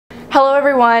Hello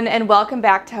everyone and welcome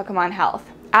back to Hookom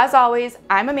Health. As always,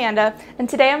 I'm Amanda and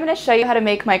today I'm going to show you how to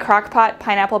make my Crockpot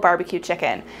pineapple barbecue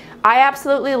chicken. I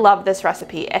absolutely love this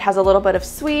recipe. It has a little bit of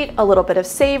sweet, a little bit of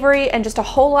savory, and just a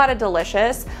whole lot of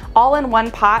delicious, all in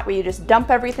one pot where you just dump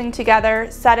everything together,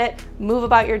 set it, move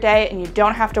about your day, and you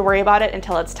don't have to worry about it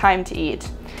until it's time to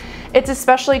eat. It's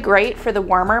especially great for the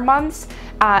warmer months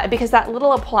because that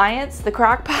little appliance, the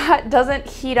Crockpot, doesn't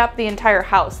heat up the entire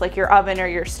house like your oven or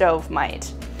your stove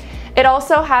might. It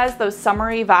also has those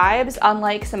summery vibes,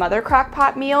 unlike some other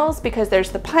Crockpot meals, because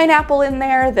there's the pineapple in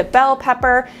there, the bell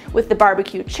pepper with the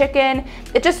barbecue chicken.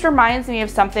 It just reminds me of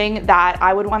something that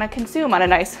I would want to consume on a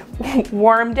nice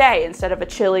warm day instead of a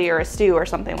chili or a stew or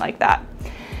something like that.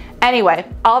 Anyway,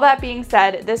 all that being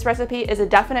said, this recipe is a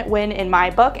definite win in my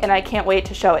book and I can't wait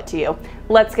to show it to you.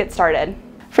 Let's get started.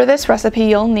 For this recipe,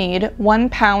 you'll need 1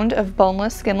 pound of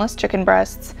boneless, skinless chicken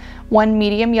breasts, 1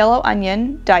 medium yellow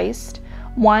onion, diced,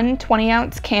 1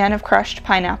 20-ounce can of crushed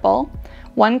pineapple,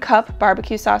 1 cup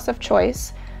barbecue sauce of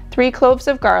choice, 3 cloves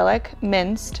of garlic,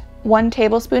 minced, 1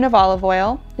 tablespoon of olive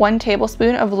oil, 1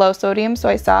 tablespoon of low-sodium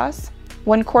soy sauce,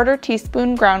 1/4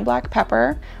 teaspoon ground black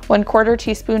pepper, 1/4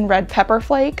 teaspoon red pepper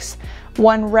flakes,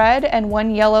 1 red and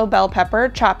 1 yellow bell pepper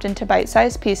chopped into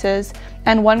bite-sized pieces,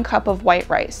 and 1 cup of white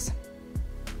rice.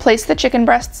 Place the chicken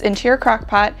breasts into your crock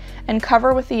pot and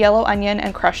cover with the yellow onion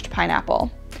and crushed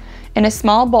pineapple. In a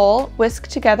small bowl, whisk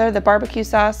together the barbecue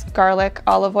sauce, garlic,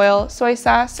 olive oil, soy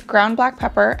sauce, ground black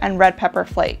pepper, and red pepper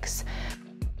flakes.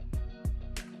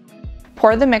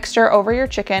 Pour the mixture over your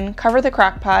chicken, cover the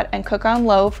crock pot, and cook on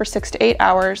low for 6 to 8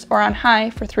 hours or on high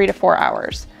for 3 to 4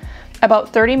 hours. About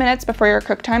 30 minutes before your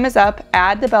cook time is up,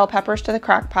 add the bell peppers to the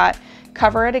crock pot,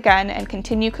 cover it again, and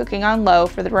continue cooking on low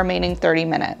for the remaining 30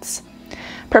 minutes.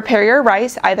 Prepare your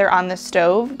rice either on the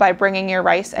stove by bringing your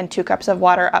rice and 2 cups of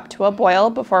water up to a boil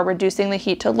before reducing the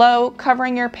heat to low,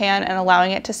 covering your pan and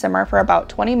allowing it to simmer for about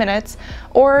 20 minutes,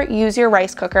 or use your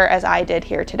rice cooker as I did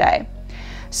here today.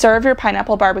 Serve your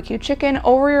pineapple barbecue chicken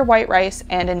over your white rice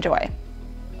and enjoy.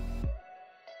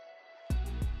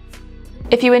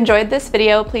 If you enjoyed this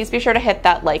video, please be sure to hit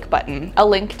that like button. A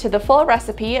link to the full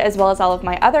recipe as well as all of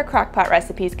my other Crockpot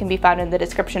recipes can be found in the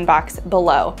description box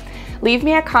below. Leave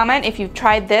me a comment if you've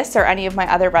tried this or any of my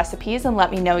other recipes and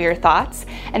let me know your thoughts.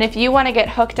 And if you want to get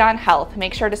hooked on health,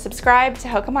 make sure to subscribe to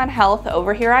Hookom Health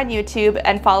over here on YouTube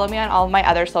and follow me on all of my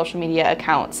other social media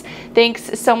accounts.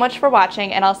 Thanks so much for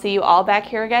watching and I'll see you all back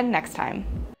here again next time.